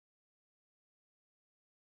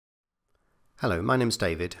Hello, my name's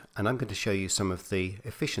David and I'm going to show you some of the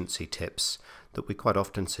efficiency tips that we quite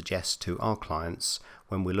often suggest to our clients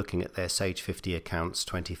when we're looking at their Sage 50 Accounts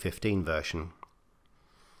 2015 version.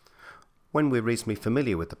 When we're reasonably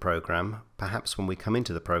familiar with the program, perhaps when we come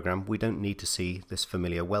into the program we don't need to see this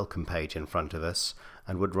familiar welcome page in front of us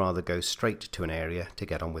and would rather go straight to an area to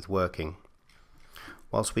get on with working.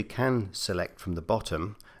 Whilst we can select from the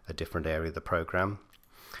bottom a different area of the program,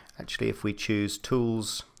 actually if we choose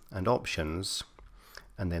Tools and Options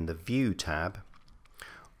and then the View tab,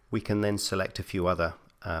 we can then select a few other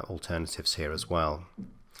alternatives here as well.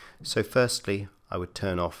 So firstly I would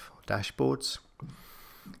turn off dashboards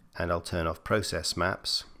and I'll turn off process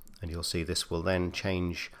maps, and you'll see this will then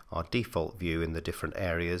change our default view in the different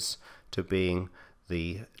areas to being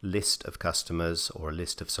the list of customers or a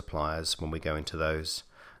list of suppliers when we go into those,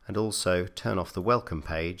 and also turn off the welcome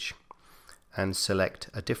page and select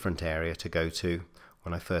a different area to go to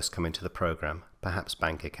when I first come into the program, perhaps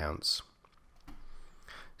bank accounts.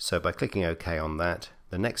 So by clicking OK on that,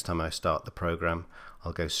 the next time I start the program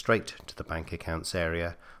I'll go straight to the bank accounts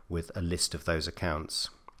area with a list of those accounts.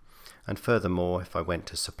 And furthermore, if I went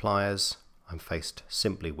to suppliers, I'm faced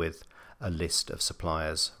simply with a list of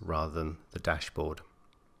suppliers rather than the dashboard.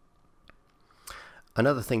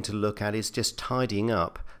 Another thing to look at is just tidying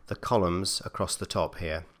up the columns across the top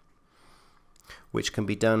here, which can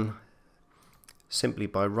be done simply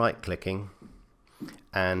by right-clicking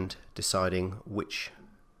and deciding which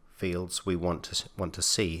fields we want to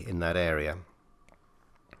see in that area.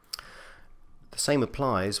 The same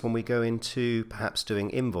applies when we go into perhaps doing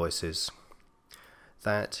invoices,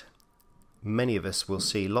 that many of us will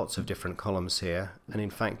see lots of different columns here, and in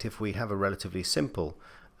fact if we have a relatively simple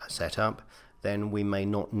setup then we may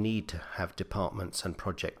not need to have departments and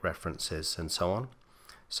project references and so on.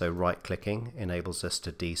 So right-clicking enables us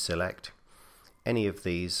to deselect any of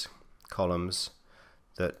these columns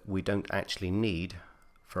that we don't actually need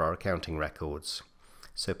for our accounting records.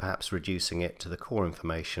 So perhaps reducing it to the core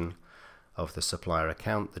information of the supplier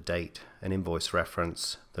account, the date, an invoice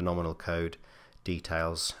reference, the nominal code,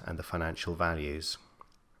 details and the financial values.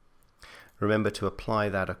 Remember to apply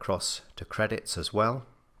that across to credits as well,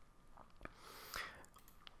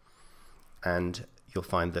 and you'll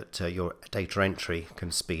find that your data entry can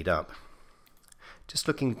speed up. Just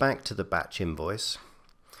looking back to the batch invoice,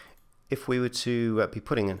 if we were to be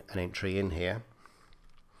putting an entry in here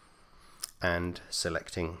and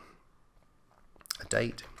selecting a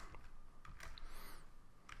date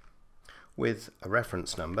with a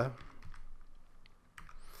reference number,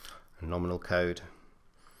 a nominal code,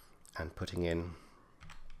 and putting in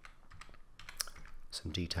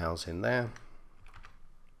some details in there.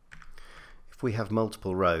 If we have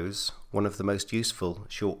multiple rows, one of the most useful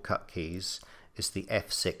shortcut keys is the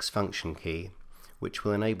F6 function key, which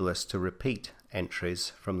will enable us to repeat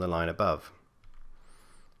entries from the line above.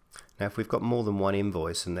 Now if we've got more than one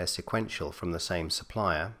invoice and they're sequential from the same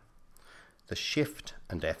supplier, the Shift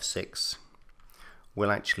and F6 will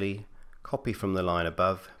actually copy from the line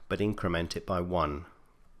above but increment it by 1,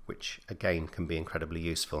 which again can be incredibly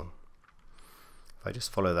useful. If I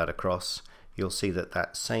just follow that across, you'll see that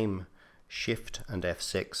that same Shift and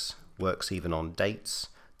F6 works even on dates,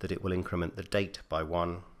 that it will increment the date by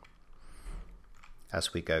 1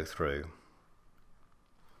 as we go through.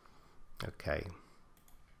 Okay.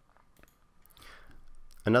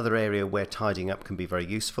 Another area where tidying up can be very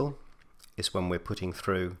useful is when we're putting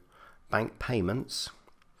through bank payments,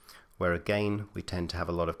 where again we tend to have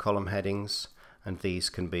a lot of column headings, and these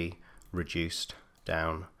can be reduced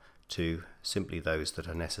down to simply those that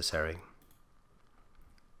are necessary.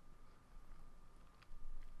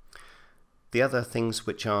 The other things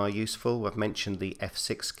which are useful, I've mentioned the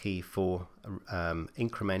F6 key for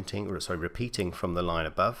repeating from the line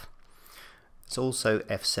above. It's also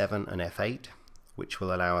F7 and F8, which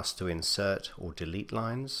will allow us to insert or delete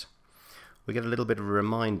lines. We get a little bit of a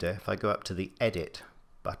reminder if I go up to the Edit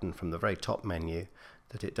button from the very top menu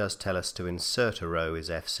that it does tell us to insert a row is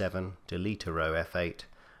F7, delete a row F8,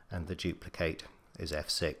 and the duplicate is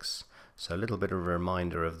F6. So a little bit of a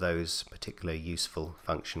reminder of those particular useful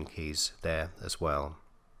function keys there as well.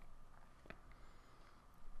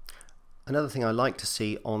 Another thing I like to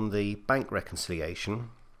see on the bank reconciliation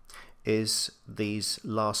is these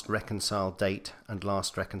last reconcile date and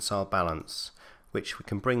last reconcile balance, which we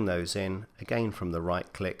can bring those in again from the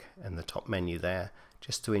right click in the top menu there,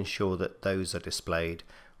 just to ensure that those are displayed,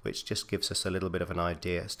 which just gives us a little bit of an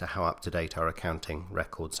idea as to how up to date our accounting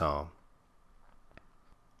records are.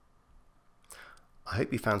 I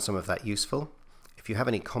hope you found some of that useful. If you have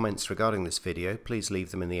any comments regarding this video, please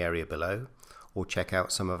leave them in the area below, or check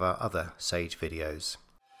out some of our other Sage videos.